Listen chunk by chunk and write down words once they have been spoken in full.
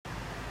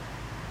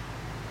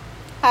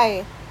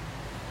Hi.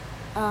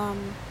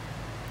 Um,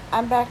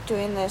 I'm back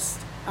doing this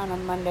on a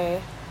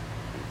Monday.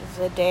 This is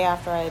the day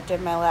after I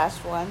did my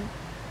last one.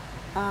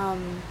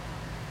 Um,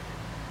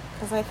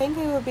 because I think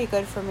it would be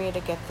good for me to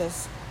get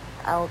this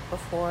out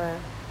before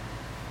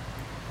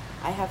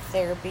I have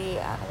therapy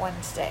on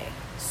Wednesday.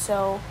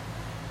 So,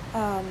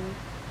 um,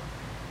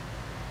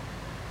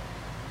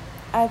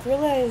 I've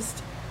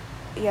realized,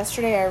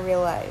 yesterday I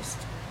realized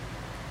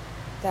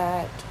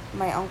that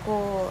my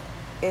uncle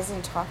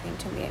isn't talking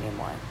to me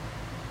anymore.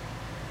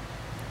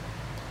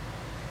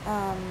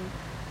 Um,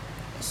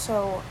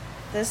 so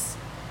this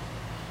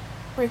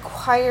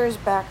requires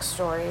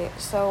backstory.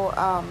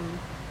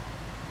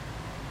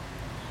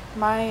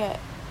 My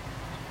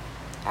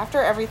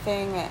after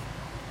everything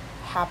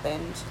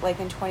happened, like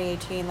in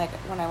 2018, like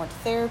when I went to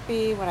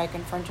therapy, when I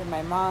confronted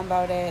my mom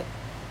about it,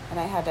 and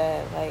I had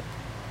to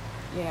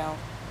you know,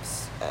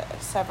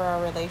 sever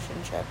our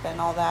relationship and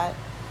all that.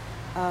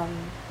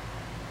 Um,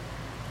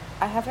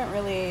 I haven't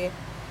really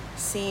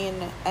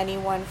seen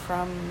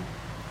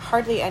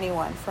hardly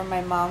anyone from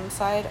my mom's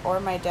side or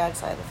my dad's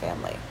side of the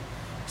family.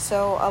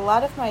 So a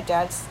lot of my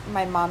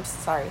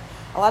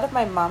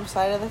mom's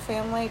side of the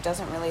family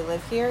doesn't really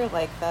live here.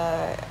 Like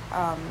my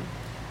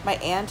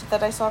aunt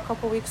that I saw a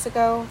couple weeks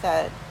ago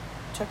that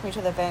took me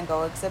to the Van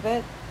Gogh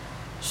exhibit.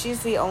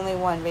 She's the only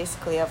one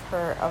basically of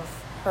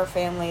her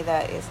family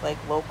that is like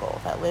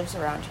local, that lives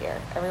around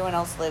here. Everyone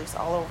else lives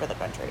all over the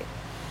country.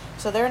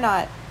 So they're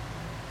not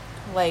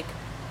like,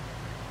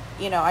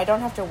 I don't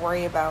have to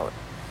worry about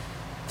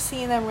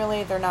seeing them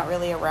really. They're not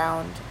really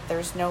around.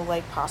 There's no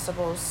like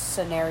possible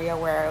scenario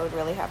where I would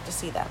really have to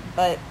see them.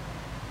 But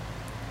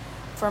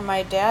for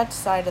my dad's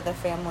side of the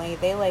family,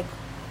 they like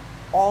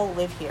all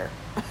live here.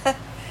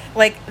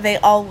 Like we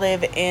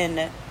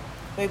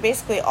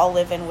basically all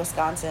live in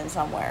Wisconsin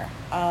somewhere.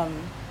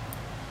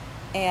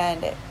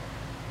 And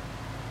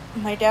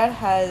my dad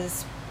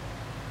has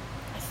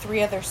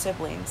three other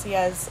siblings. He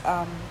has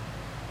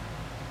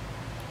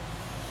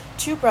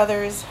two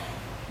brothers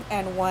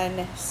and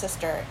one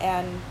sister.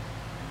 And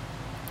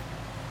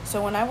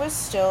so when I was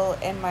still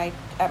at my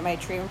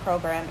treatment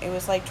program, it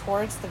was like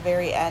towards the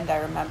very end. I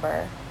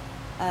remember,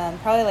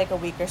 probably like a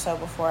week or so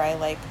before I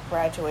like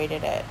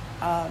graduated it.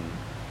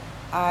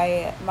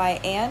 My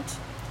aunt,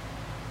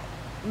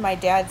 my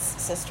dad's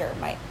sister,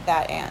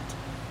 that aunt,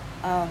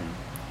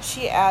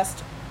 she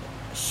asked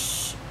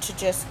to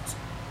just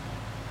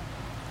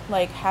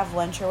like have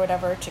lunch or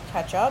whatever to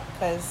catch up,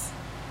 because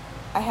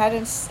I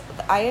had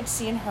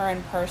seen her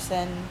in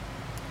person,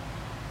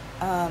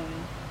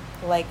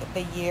 like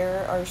the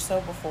year or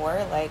so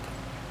before. Like,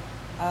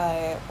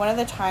 one of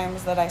the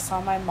times that I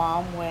saw my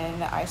mom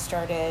when I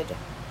started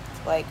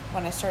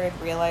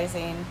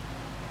realizing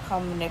how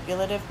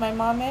manipulative my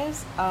mom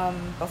is,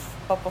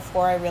 but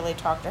before I really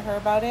talked to her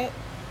about it,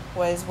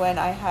 was when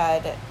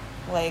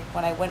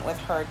when I went with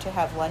her to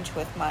have lunch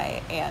with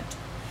my aunt.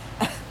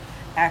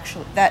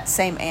 Actually, that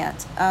same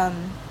aunt,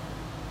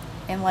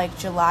 in like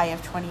July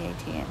of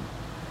 2018.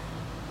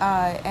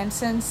 And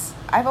since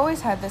I've always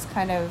had this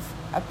kind of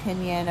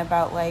opinion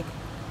about like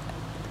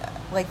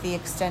the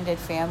extended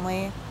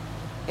family,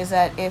 is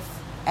that if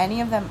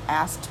any of them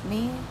asked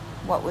me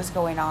what was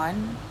going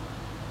on,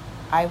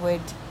 I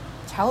would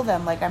tell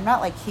them. Like, I'm not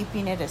like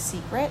keeping it a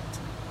secret.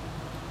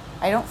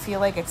 I don't feel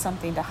like it's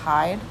something to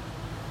hide,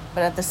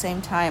 but at the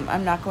same time,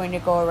 I'm not going to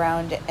go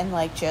around and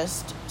like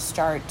just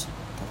start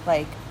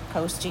like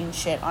posting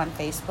shit on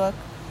Facebook,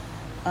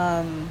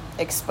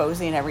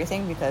 exposing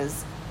everything,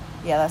 because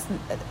yeah,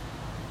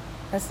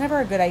 that's never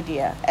a good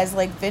idea. As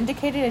like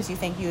vindicated as you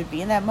think you would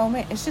be in that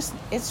moment, it's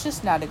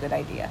just not a good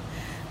idea.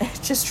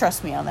 Just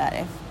trust me on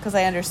that, because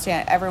I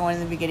understand everyone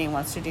in the beginning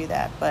wants to do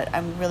that, but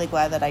I'm really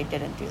glad that I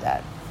didn't do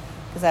that,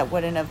 because that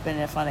wouldn't have been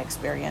a fun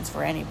experience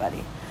for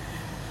anybody.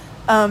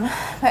 But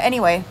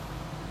anyway,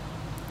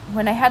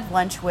 when I had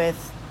lunch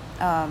with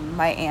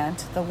my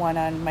aunt, the one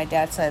on my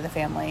dad's side of the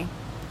family,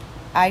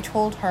 I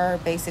told her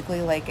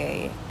basically like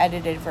a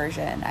edited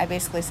version. I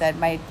basically said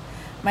my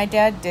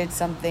dad did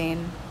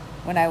something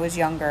when I was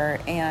younger,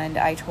 and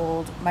I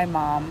told my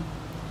mom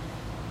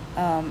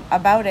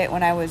about it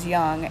when I was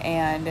young,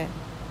 and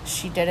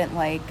she didn't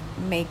like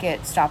make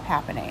it stop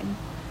happening.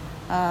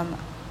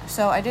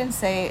 So I didn't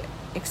say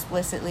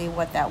explicitly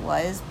what that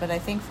was, but I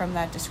think from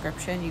that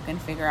description you can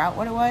figure out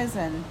what it was,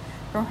 and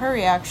from her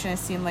reaction it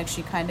seemed like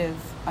she kind of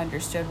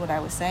understood what I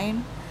was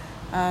saying.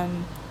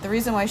 The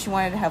reason why she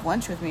wanted to have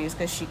lunch with me is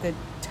because she could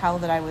tell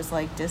that I was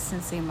like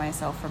distancing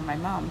myself from my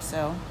mom,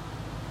 so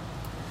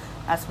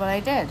that's what I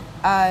did.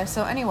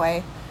 So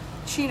anyway,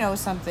 she knows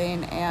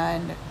something,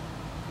 and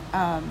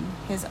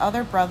his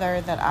other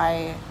brother that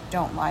I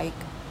don't like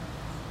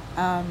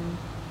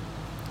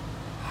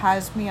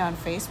has me on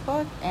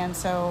Facebook, and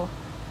so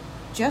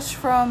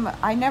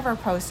I never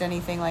post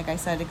anything, like I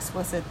said,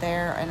 explicit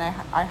there, and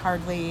I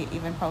hardly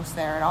even post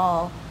there at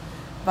all,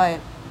 but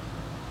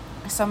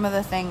some of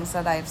the things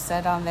that I've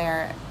said on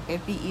there,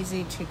 it'd be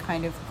easy to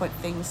kind of put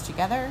things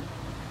together,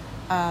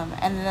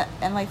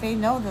 and like they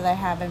know that I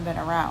haven't been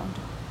around,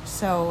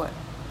 so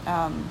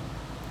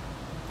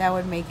that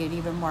would make it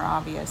even more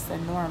obvious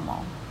than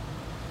normal.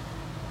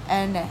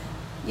 And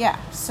yeah,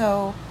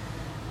 so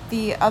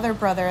the other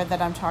brother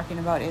that I'm talking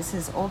about is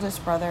his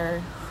oldest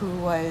brother, who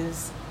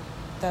was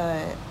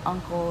the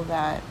uncle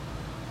that,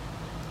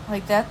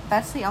 like,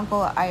 that's the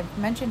uncle. I've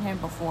mentioned him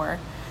before,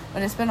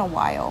 but it's been a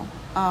while,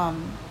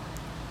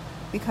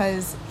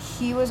 because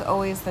he was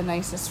always the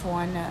nicest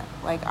one,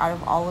 like, out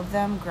of all of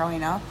them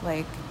growing up.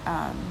 Like,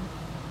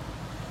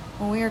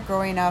 when we were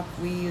growing up,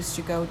 we used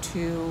to go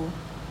to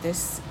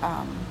this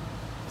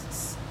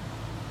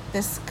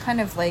this kind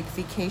of like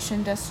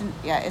vacation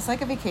it's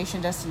like a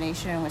vacation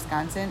destination in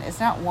Wisconsin. It's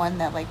not one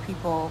that like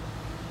people,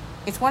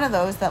 it's one of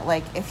those that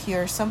like if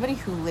you're somebody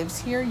who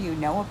lives here, you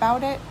know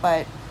about it,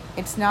 but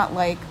it's not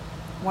like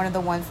one of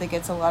the ones that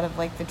gets a lot of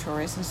like the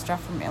tourists and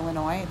stuff from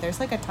Illinois. There's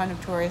like a ton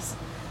of tourists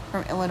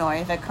from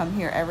Illinois that come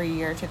here every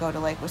year to go to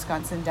like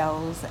Wisconsin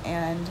Dells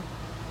and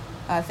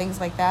things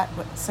like that.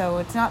 So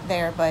it's not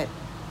there, but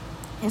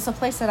it's a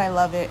place that I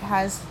love. It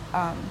has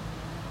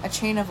a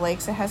chain of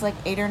lakes. It has like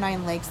 8 or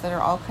 9 lakes that are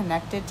all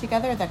connected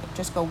together that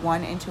just go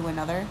one into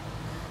another.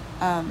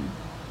 And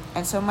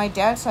so my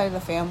dad's side of the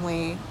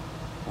family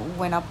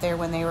went up there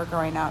when they were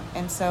growing up.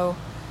 And so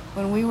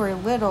when we were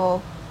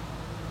little,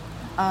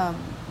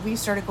 we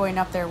started going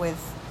up there with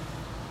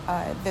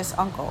this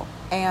uncle.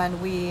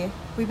 And we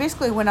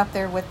basically went up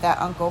there with that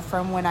uncle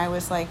from when I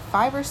was like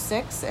 5 or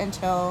 6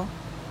 until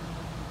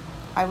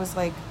I was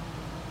like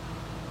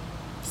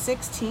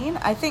 16.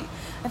 I think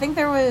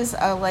there was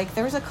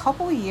a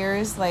couple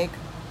years, like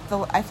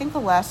I think the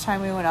last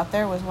time we went up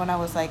there was when I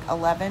was like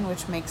 11,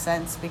 which makes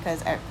sense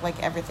because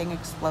like everything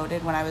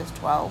exploded when I was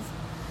 12.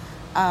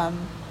 But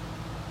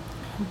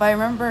I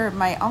remember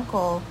my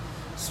uncle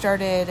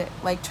started,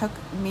 like, took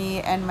me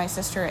and my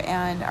sister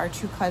and our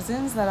 2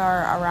 cousins that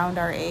are around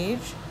our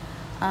age,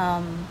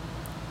 and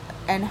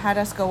had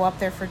us go up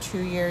there for 2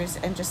 years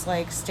and just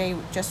like stay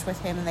just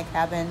with him in the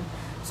cabin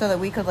so that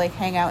we could like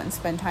hang out and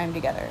spend time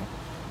together,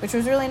 which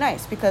was really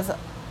nice because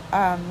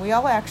we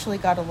all actually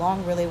got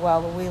along really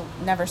well, but we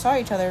never saw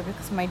each other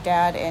because my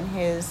dad and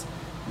his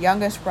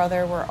youngest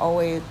brother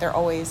they're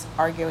always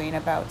arguing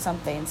about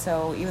something.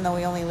 So even though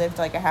we only lived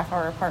like a half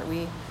hour apart,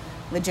 we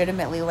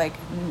legitimately like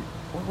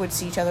would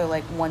see each other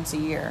like once a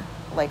year,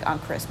 like on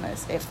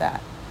Christmas, if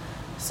that.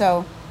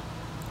 So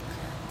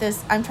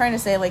I'm trying to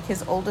say, like,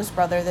 his oldest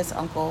brother, this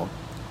uncle,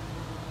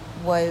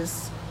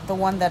 was the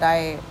one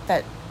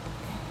that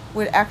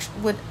would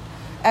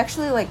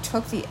actually like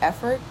took the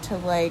effort to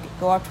like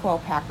go up to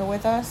Alpaca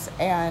with us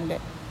and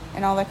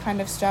all that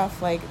kind of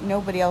stuff. Like,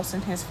 nobody else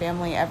in his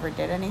family ever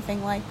did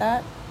anything like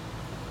that.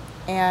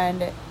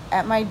 And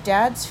at my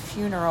dad's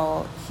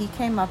funeral, he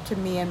came up to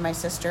me and my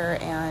sister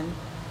and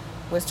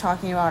was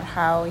talking about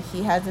how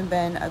he hasn't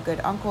been a good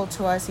uncle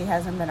to us. He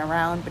hasn't been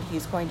around, but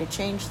he's going to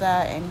change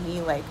that. And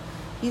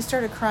he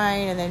started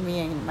crying, and then me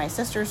and my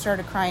sister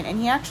started crying, and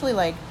he actually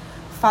like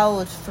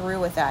followed through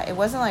with that. It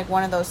wasn't like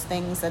one of those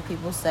things that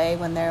people say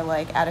when they're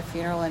like at a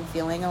funeral and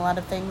feeling a lot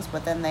of things,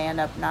 but then they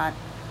end up not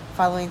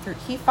following through.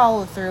 He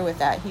followed through with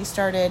that. He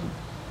started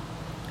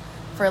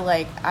for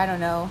like, I don't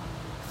know,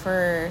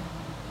 for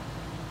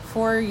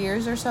 4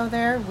 years or so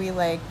there. We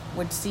like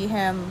would see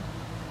him.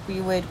 We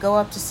would go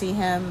up to see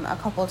him a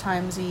couple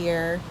times a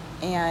year,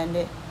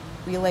 and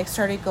we like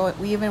started going.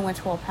 We even went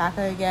to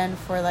Alpaca again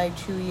for like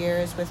 2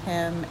 years with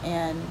him,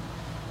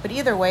 but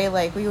either way,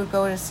 like, we would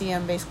go to see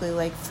him basically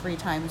like 3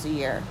 times a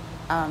year,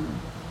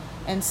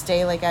 and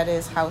stay like at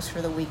his house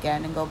for the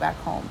weekend and go back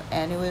home.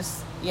 And it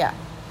was, yeah.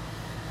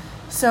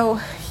 So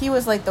he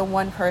was like the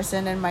one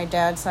person in my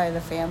dad's side of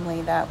the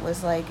family that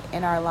was like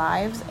in our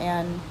lives.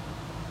 And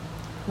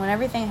when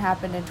everything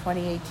happened in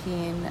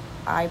 2018,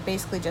 I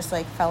basically just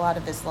like fell out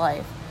of his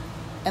life.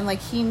 And like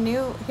he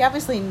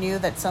obviously knew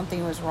that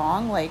something was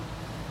wrong. Like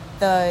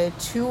the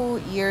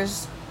 2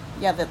 years,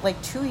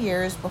 like 2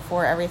 years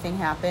before everything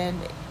happened,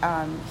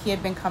 he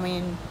had been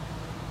coming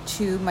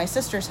to my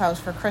sister's house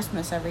for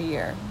Christmas every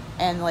year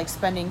and like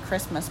spending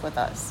Christmas with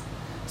us.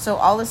 So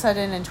all of a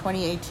sudden in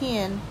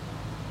 2018,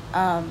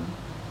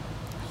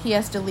 he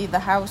has to leave the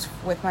house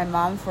with my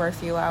mom for a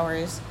few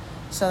hours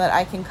so that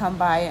I can come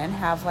by and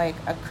have like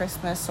a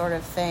Christmas sort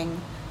of thing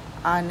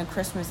on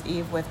Christmas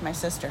Eve with my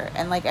sister.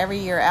 And like every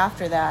year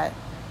after that,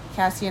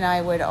 Cassie and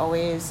I would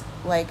always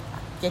like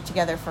get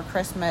together for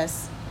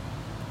Christmas,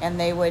 and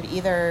they were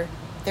either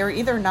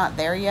not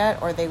there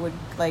yet, or they would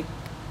like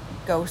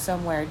go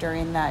somewhere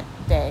during that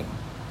day.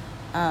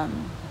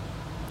 And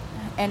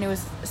it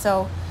was,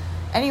 so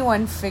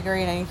anyone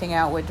figuring anything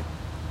out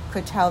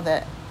could tell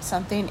that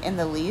something in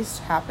the least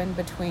happened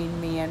between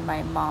me and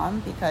my mom,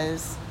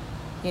 because,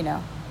 you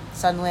know,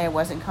 suddenly I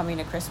wasn't coming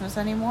to Christmas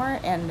anymore,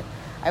 and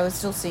I was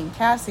still seeing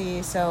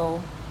Cassie.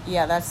 So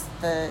yeah, that's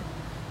the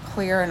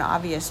clear and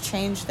obvious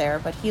change there.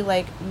 But he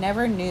like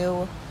never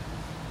knew,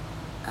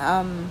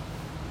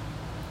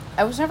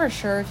 I was never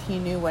sure if he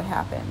knew what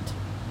happened,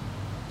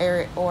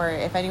 or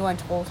if anyone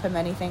told him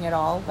anything at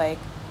all. Like,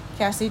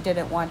 Cassie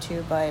didn't want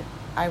to, but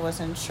I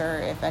wasn't sure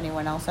if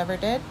anyone else ever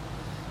did.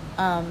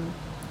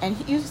 And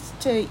he used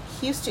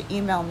to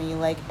email me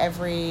like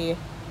every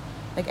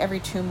like every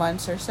 2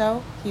 months or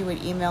so, he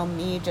would email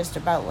me just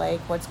about like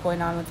what's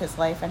going on with his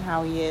life and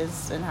how he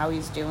is and how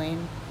he's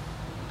doing.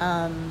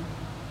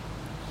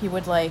 He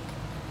would like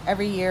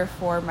every year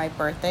for my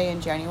birthday in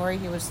January,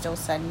 he would still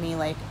send me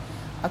like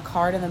a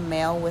card in the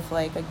mail with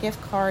like a gift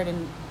card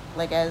and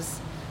like as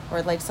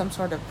or like some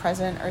sort of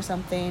present or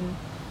something.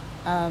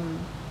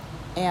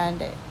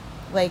 And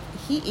like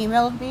he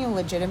emailed me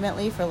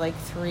legitimately for like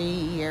 3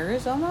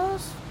 years,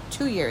 almost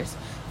 2 years,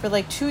 for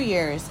like 2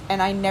 years,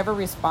 and I never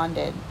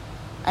responded.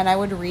 And I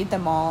would read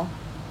them all,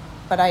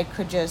 but I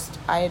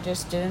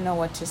just didn't know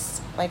what to,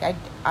 like,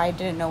 I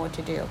didn't know what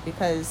to do,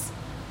 because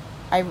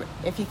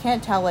if you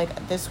can't tell,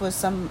 like, this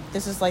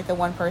is like the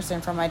one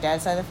person from my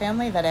dad's side of the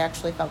family that I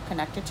actually felt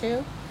connected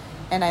to,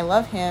 and I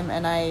love him,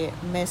 and I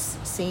miss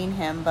seeing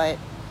him, but,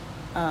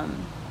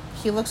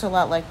 he looks a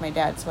lot like my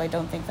dad, so I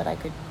don't think that I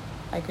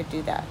could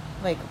do that,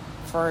 like,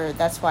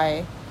 that's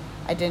why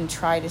I didn't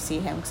try to see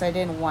him, because I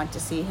didn't want to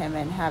see him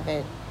and have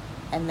it,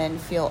 and then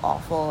feel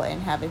awful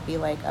and have it be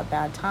like a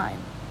bad time.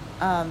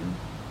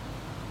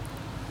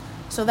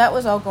 So that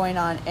was all going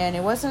on, and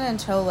it wasn't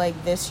until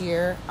like this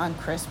year on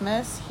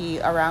Christmas,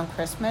 around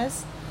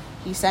Christmas,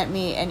 he sent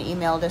me an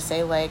email to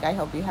say like, I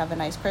hope you have a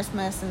nice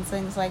Christmas and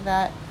things like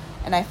that.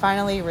 And I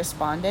finally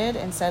responded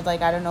and said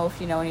like, I don't know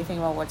if you know anything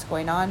about what's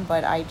going on,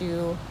 but I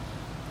do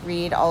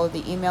read all of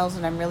the emails,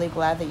 and I'm really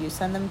glad that you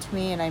send them to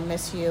me, and I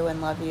miss you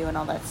and love you and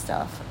all that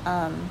stuff.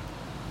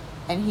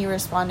 And he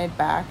responded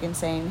back and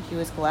saying he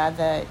was glad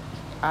that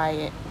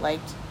I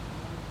liked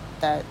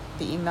the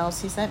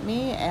emails he sent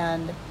me,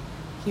 and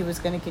he was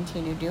going to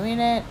continue doing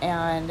it.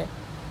 And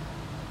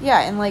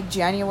yeah, in like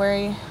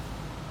January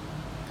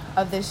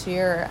of this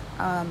year,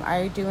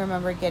 I do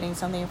remember getting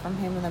something from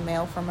him in the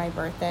mail for my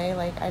birthday.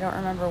 Like, I don't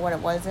remember what it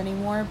was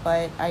anymore,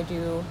 but I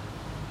do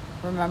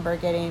remember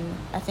getting,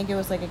 I think it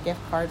was like a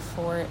gift card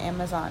for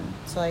Amazon,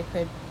 so I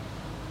could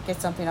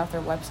get something off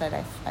their website,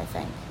 I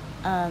think.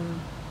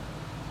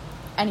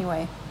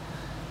 Anyway,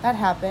 that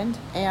happened,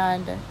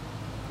 and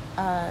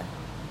I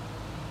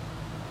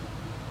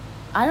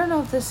don't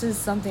know if this is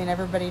something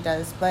everybody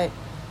does, but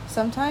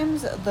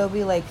sometimes there'll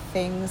be like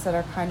things that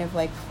are kind of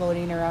like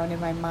floating around in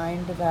my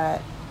mind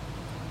that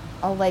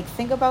I'll like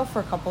think about for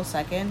a couple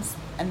seconds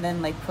and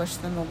then like push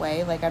them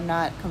away. Like, I'm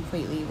not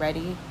completely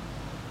ready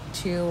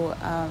to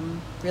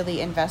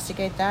really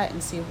investigate that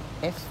and see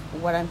if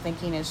what I'm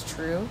thinking is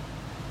true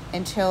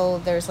until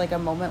there's like a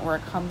moment where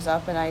it comes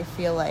up and I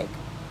feel like,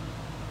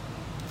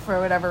 for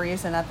whatever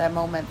reason at that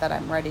moment, that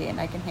I'm ready and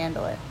I can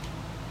handle it.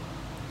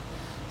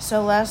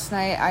 So last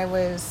night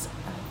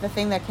the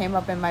thing that came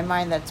up in my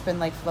mind that's been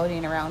like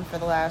floating around for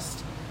the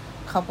last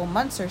couple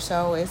months or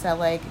so is that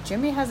like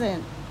Jimmy's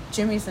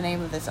the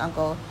name of this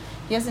uncle.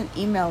 He hasn't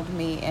emailed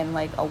me in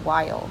like a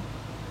while.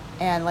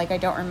 And like, I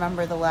don't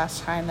remember the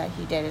last time that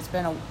he did. It's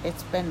been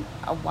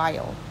a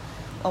while,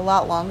 a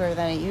lot longer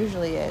than it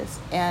usually is.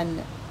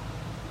 And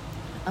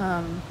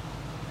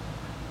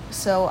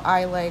so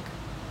I like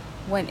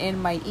went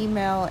in my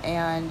email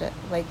and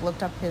like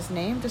looked up his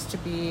name just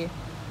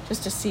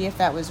to see if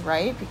that was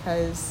right,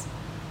 because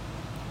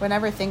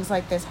whenever things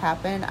like this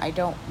happen, I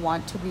don't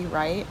want to be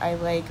right. I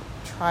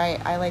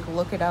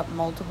look it up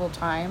multiple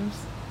times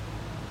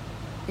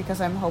because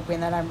I'm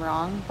hoping that I'm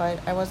wrong, but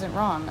I wasn't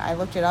wrong. I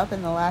looked it up,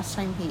 and the last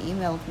time he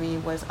emailed me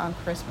was on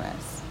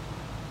Christmas.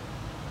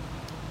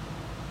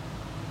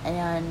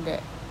 And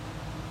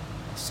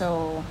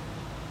so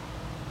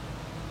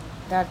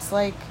that's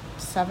like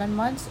 7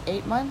 months,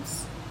 8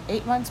 months,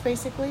 8 months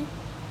basically,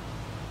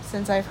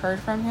 since I've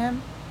heard from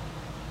him.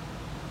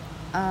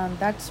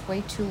 That's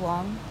way too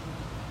long.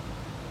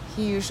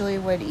 He usually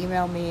would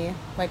email me,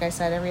 like I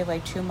said, every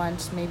like 2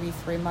 months, maybe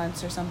 3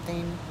 months or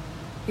something.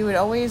 He would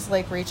always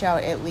like reach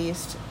out at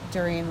least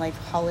during like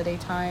holiday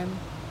time,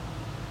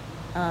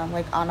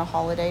 like on a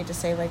holiday, to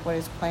say like what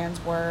his plans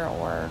were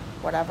or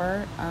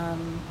whatever.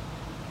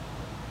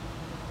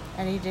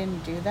 And he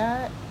didn't do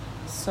that.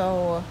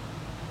 So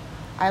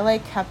I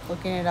like kept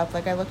looking it up.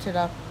 Like, I looked it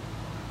up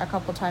a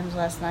couple times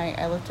last night.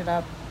 I looked it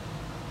up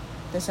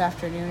this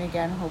afternoon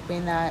again,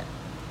 hoping that,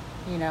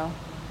 you know,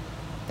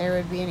 there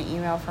would be an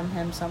email from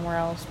him somewhere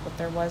else, but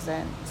there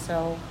wasn't.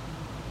 So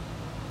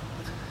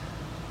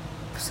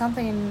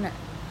something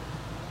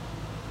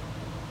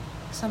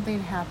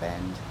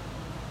happened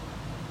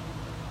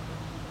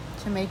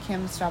to make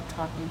him stop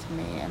talking to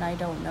me, and I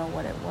don't know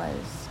what it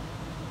was.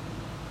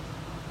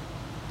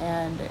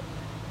 And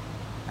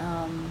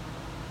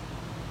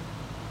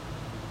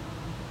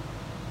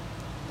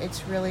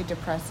it's really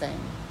depressing,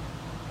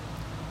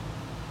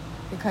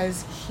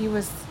 because he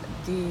was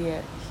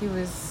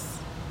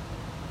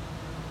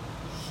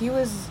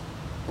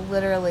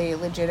literally,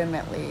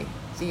 legitimately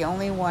the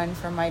only one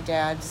from my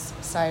dad's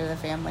side of the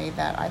family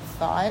that I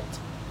thought,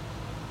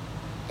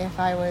 if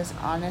I was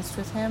honest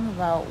with him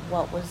about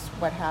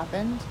what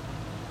happened,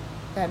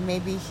 that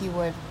maybe he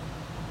would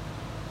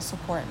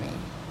support me.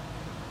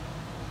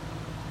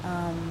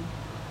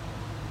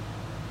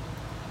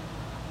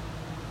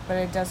 But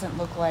it doesn't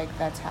look like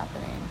that's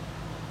happening.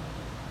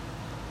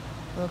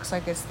 It looks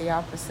like it's the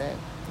opposite,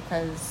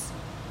 because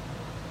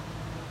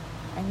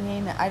I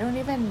mean, I don't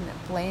even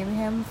blame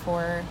him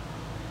for,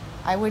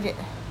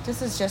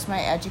 this is just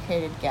my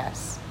educated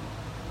guess,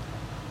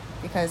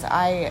 because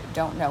I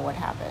don't know what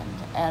happened,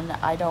 and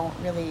I don't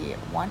really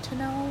want to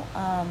know.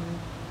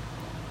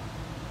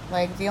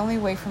 Like, the only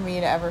way for me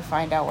to ever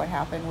find out what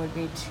happened would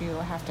be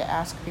to have to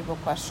ask people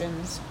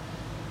questions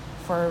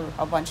for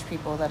a bunch of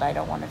people that I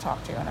don't want to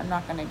talk to, and I'm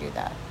not going to do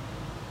that.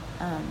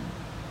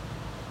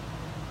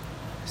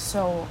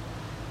 So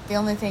the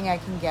only thing I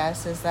can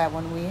guess is that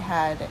when we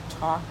had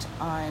talked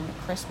on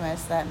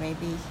Christmas, that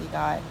maybe he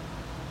got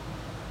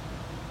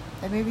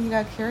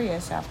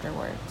curious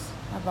afterwards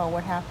about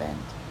what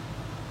happened.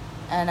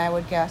 And I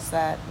would guess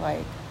that,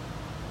 like,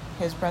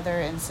 his brother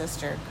and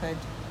sister could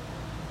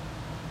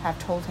have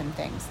told him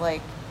things.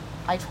 Like,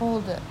 I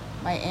told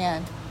my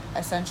aunt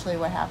essentially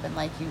what happened,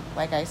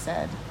 like I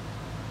said.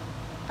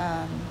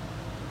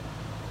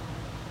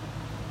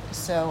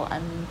 So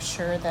I'm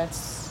sure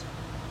that's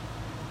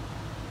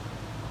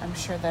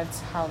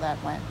how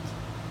that went.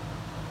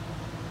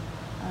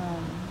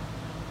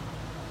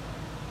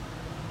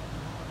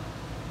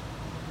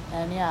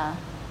 And yeah,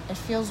 it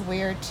feels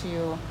weird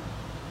to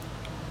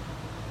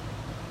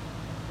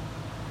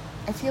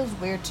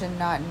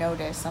not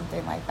notice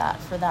something like that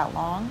for that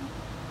long.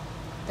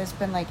 It's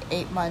been like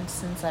 8 months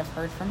since I've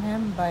heard from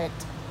him, but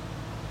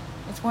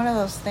it's one of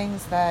those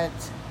things that,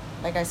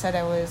 like I said,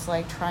 I was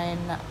like trying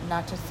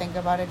not to think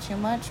about it too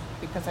much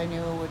because I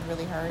knew it would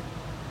really hurt.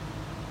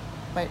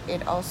 But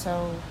it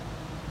also,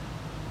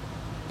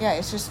 yeah,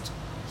 it's just,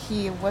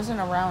 he wasn't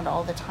around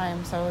all the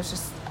time, so I was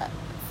just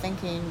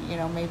thinking,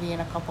 maybe in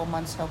a couple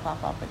months he'll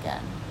pop up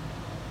again.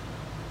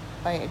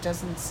 But it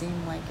doesn't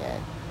seem like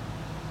it.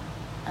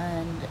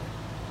 And,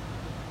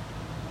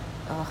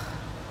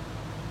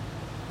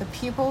 the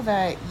people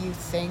that you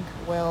think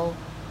will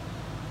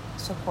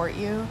support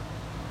you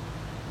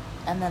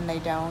and then they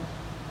don't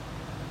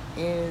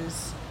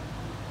is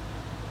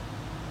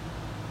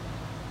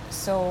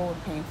so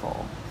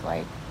painful.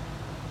 Like,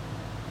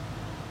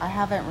 I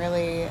haven't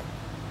really,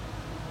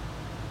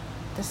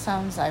 this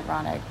sounds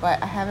ironic,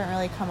 but I haven't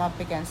really come up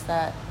against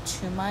that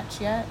too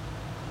much yet,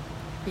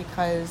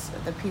 because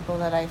the people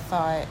that I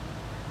thought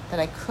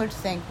that I could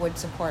think would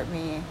support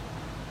me,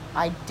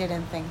 I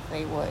didn't think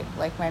they would.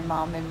 Like my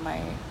mom and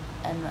my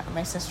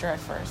sister at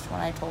first, when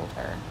I told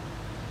her.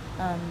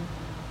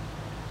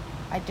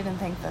 I didn't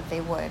think that they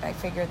would. I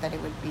figured that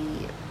it would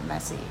be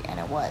messy, and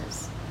it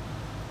was.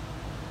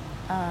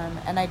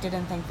 And I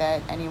didn't think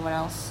that anyone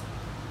else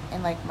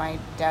in like my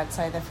dad's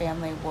side of the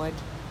family would,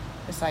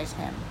 besides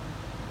him.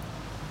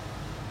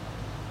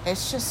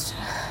 It's just,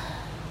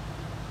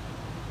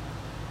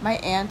 my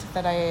aunt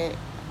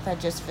that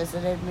just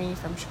visited me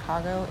from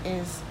Chicago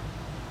is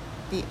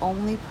the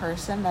only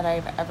person that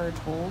I've ever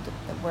told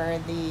where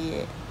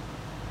the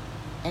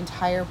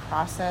entire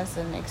process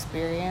and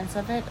experience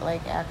of it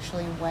like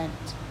actually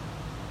went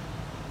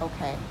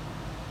okay.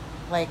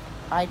 Like,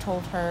 I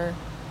told her,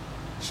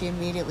 she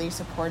immediately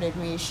supported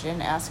me. She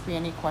didn't ask me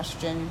any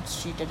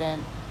questions. She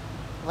didn't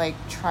like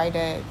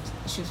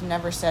she's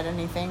never said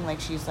anything like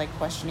she's like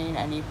questioning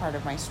any part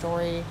of my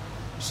story.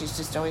 She's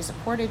just always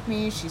supported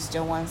me. She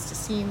still wants to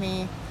see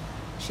me.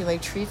 She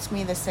like treats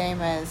me the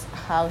same as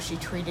how she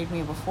treated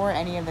me before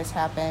any of this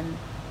happened.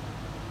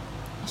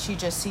 She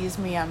just sees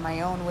me on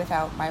my own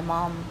without my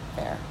mom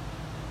there.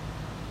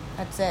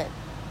 That's it.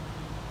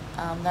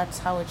 That's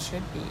how it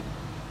should be.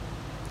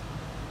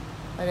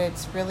 But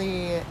it's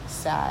really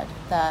sad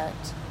that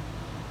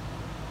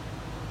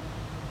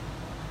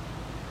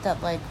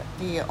like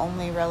the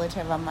only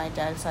relative on my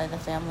dad's side of the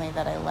family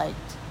that I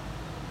liked,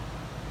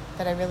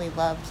 that I really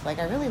loved, like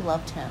I really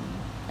loved him.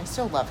 I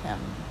still love him,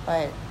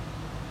 but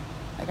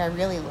like I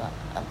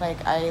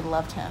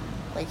loved him.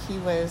 Like, he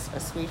was a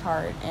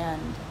sweetheart,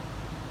 and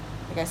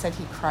like I said,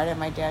 he cried at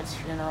my dad's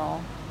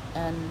funeral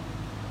and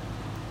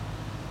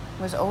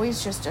was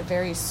always just a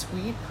very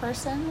sweet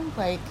person.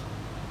 Like,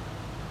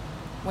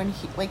 when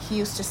he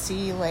used to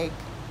see like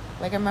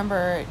I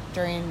remember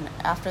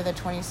after the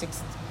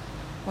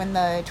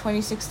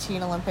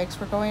 2016 Olympics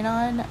were going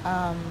on,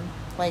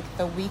 like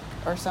the week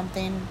or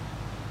something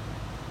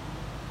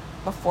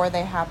before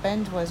they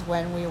happened was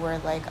when we were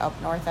like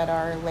up north at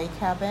our lake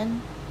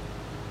cabin.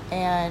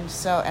 And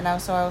I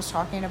was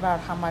talking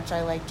about how much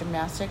I like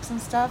gymnastics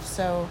and stuff.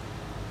 So,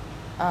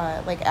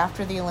 like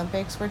after the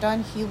Olympics were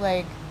done, he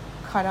like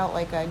cut out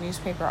like a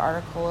newspaper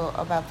article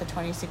about the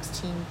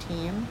 2016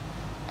 team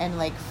and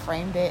like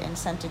framed it and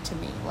sent it to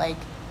me. Like,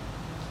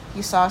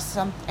 you saw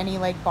and he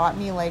like bought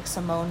me like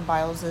Simone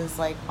Biles's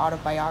like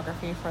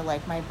autobiography for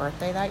like my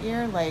birthday that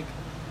year. Like,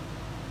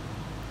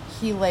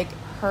 he like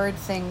heard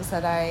things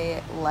that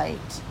I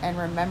liked and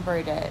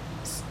remembered it,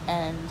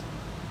 and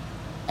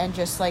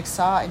just like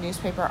saw a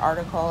newspaper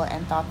article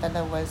and thought that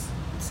it was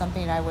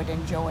something I would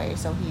enjoy,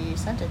 so he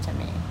sent it to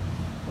me.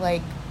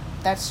 Like,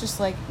 that's just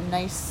like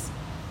nice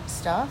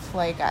stuff.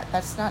 Like,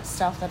 that's not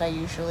stuff that I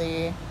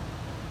usually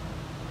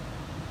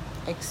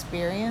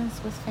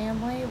experience with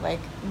family. Like,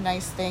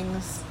 nice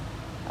things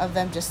of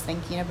them just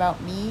thinking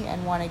about me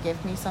and want to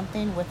give me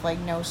something with like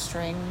no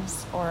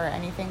strings or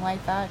anything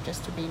like that,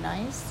 just to be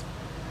nice.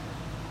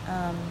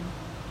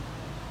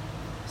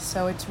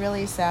 So it's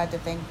really sad to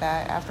think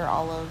that after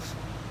all of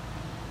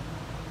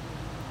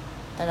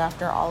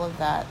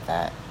that,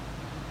 that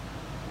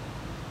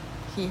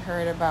he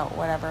heard about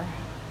whatever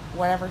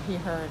he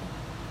heard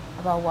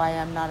about why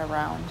I'm not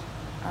around.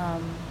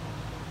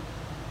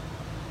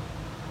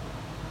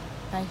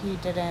 That he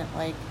didn't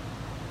like,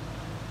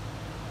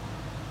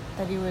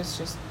 that he was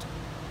just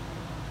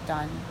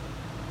done.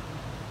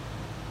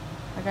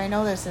 Like, I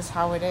know this is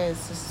how it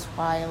is. This is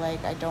why,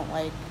 like, I don't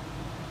like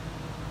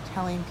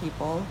telling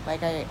people.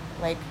 Like,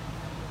 like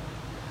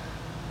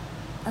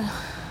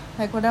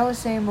what I was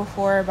saying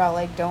before about,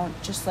 like,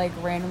 don't just, like,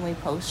 randomly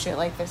post shit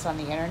like this on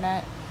the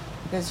internet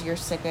because you're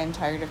sick and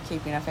tired of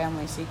keeping a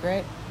family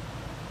secret.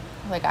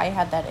 Like, I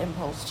had that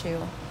impulse,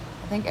 too.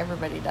 I think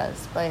everybody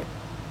does. But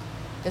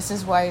this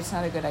is why it's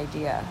not a good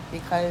idea.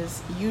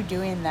 Because you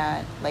doing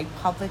that, like,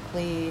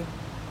 publicly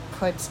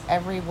puts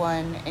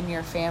everyone in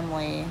your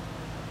family,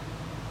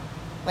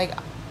 like,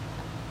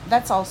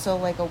 that's also,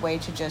 like, a way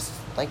to just,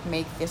 like,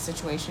 make this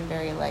situation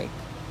very, like,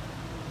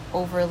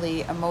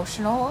 overly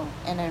emotional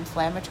and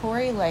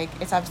inflammatory. Like,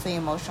 it's obviously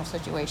an emotional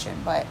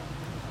situation, but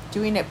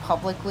doing it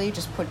publicly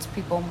just puts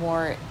people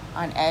more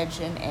on edge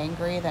and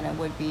angry than it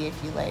would be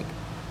if you, like,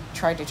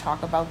 tried to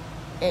talk about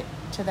it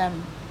to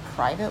them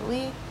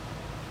privately.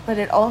 But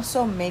it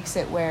also makes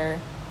it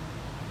where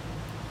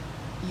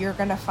you're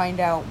going to find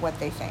out what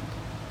they think.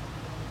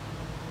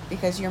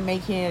 Because you're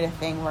making it a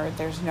thing where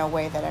there's no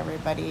way that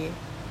everybody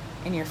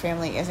in your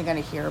family isn't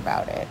going to hear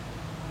about it.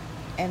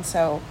 And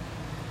so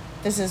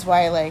this is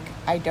why, like,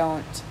 I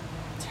don't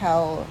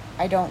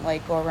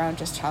like go around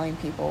just telling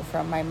people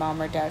from my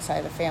mom or dad's side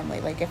of the family.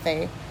 Like, if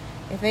they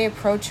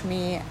approach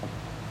me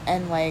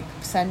and, like,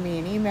 send me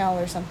an email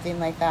or something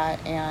like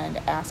that and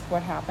ask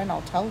what happened,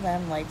 I'll tell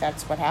them, like,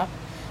 that's what happened.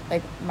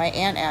 Like, my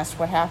aunt asked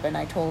what happened.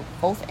 I told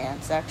both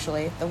aunts,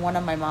 actually, the one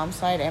on my mom's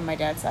side and my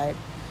dad's side.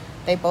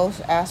 They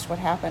both asked what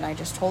happened. I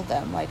just told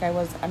them. Like,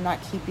 I'm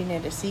not keeping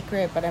it a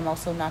secret, but I'm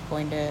also not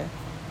going to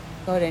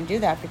go ahead and do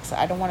that because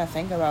I don't want to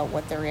think about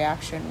what their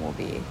reaction will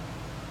be.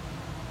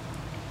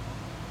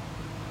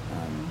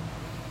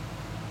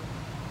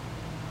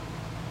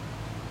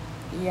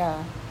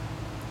 Yeah.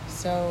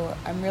 So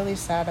I'm really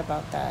sad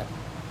about that.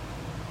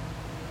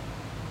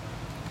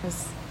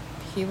 Because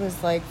he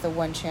was, like, the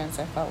one chance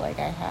I felt like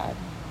I had.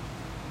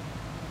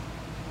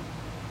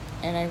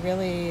 And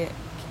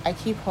I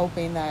keep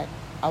hoping that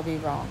I'll be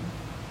wrong.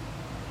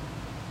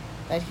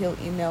 That he'll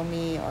email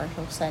me or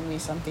he'll send me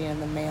something in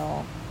the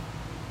mail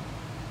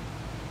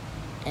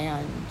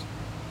and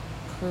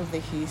prove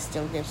that he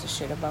still gives a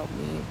shit about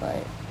me,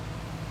 but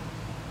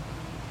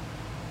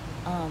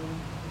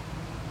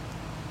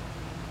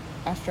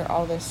after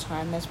all this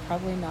time, that's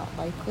probably not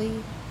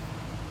likely.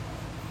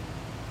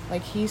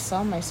 Like, he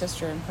saw my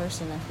sister in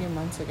person a few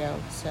months ago,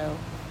 so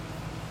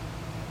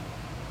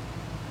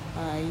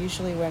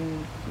usually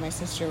when my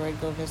sister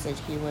would go visit,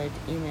 he would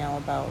email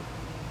about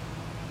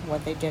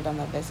what they did on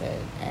the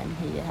visit, and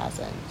he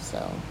hasn't,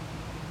 so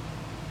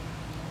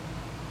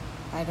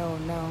I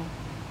don't know.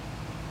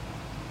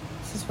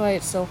 This is why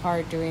it's so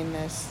hard doing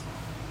this.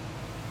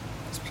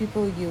 Because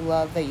people you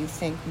love that you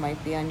think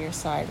might be on your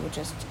side will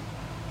just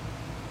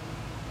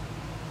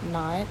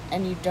not,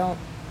 and you don't,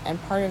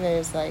 and part of it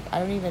is, like, I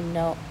don't even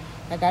know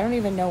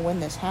when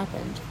this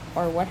happened,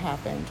 or what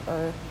happened,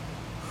 or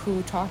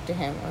who talked to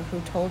him, or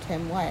who told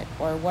him what,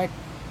 or like,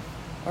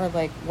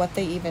 what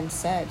they even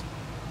said.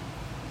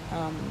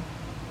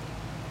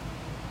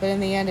 But in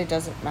the end, it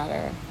doesn't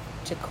matter,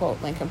 to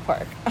quote Linkin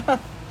Park.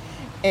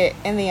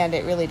 In the end,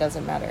 it really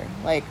doesn't matter.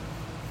 Like,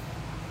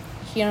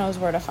 he knows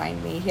where to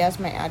find me. He has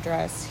my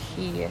address.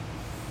 He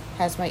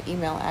has my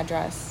email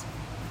address.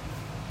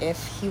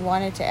 If he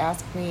wanted to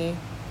ask me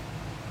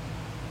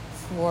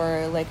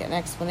for, like, an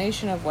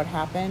explanation of what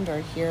happened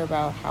or hear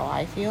about how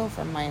I feel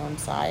from my own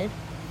side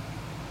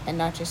and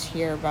not just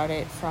hear about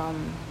it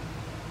from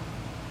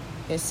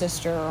his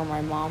sister or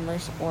my mom or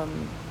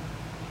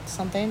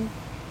something,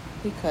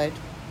 he could.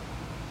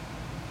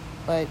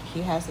 But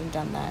he hasn't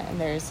done that, and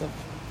there's a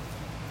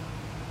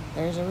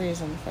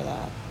reason for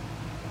that.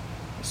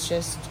 It's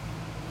just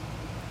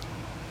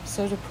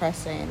so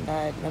depressing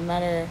that no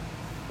matter,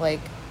 like,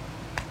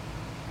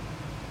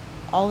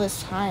 all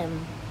this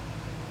time,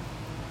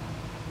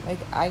 like,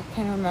 I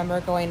can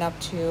remember going up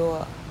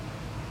to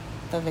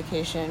the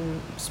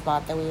vacation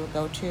spot that we would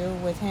go to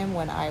with him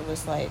when I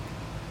was, like,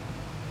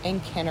 in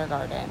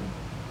kindergarten.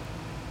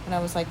 When I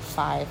was, like,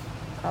 5,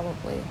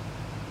 probably.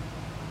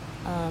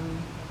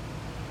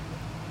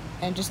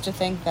 And just to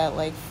think that,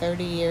 like,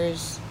 30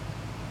 years,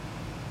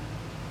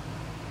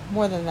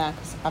 more than that,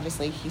 because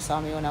obviously he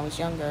saw me when I was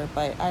younger,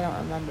 but I don't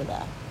remember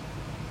that.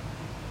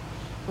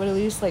 But at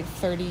least, like,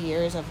 30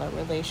 years of a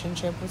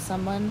relationship with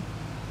someone,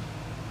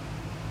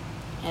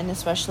 and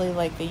especially,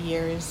 like, the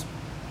years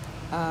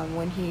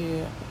when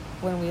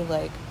we,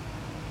 like,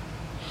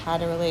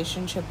 had a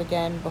relationship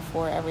again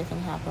before everything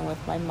happened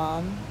with my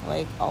mom,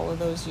 like, all of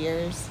those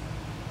years,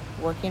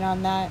 working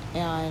on that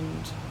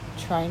and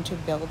trying to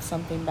build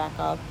something back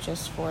up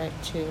just for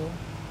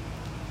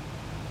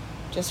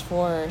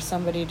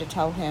somebody to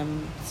tell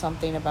him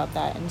something about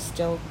that and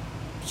still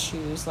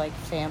choose like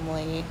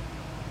family,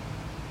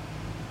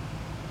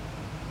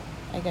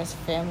 I guess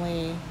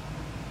family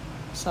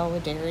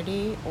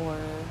solidarity or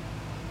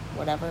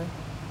whatever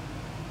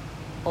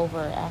over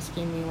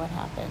asking me what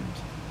happened.